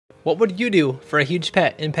What would you do for a huge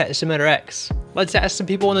pet in Pet Simulator X? Let's ask some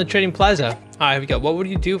people in the trading plaza. Alright, here we go. What would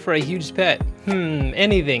you do for a huge pet?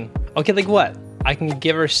 Anything. Okay, like what? I can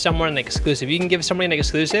give her someone an exclusive. You can give somebody an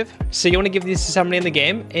exclusive. So you want to give these to somebody in the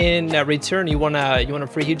game. In return, you want a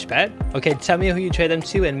free huge pet. Okay, tell me who you trade them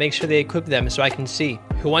to and make sure they equip them so I can see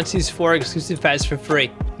who wants these 4 exclusive pets for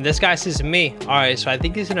free. This guy says me. All right, so I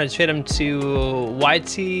think he's gonna trade them to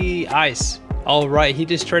YT Ice. All right, he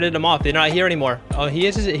just traded them off. They're not here anymore. Oh,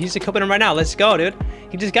 he's equipping them right now. Let's go, dude.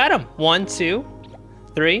 He just got them. 1, 2,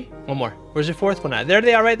 3. One more. Where's the 4th one at? There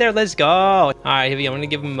they are right there. Let's go. All right, here we go. I'm gonna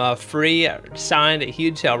give him a free signed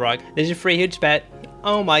huge Hellrock. This is a free huge pet.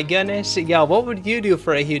 Oh my goodness. Yo, what would you do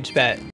for a huge pet?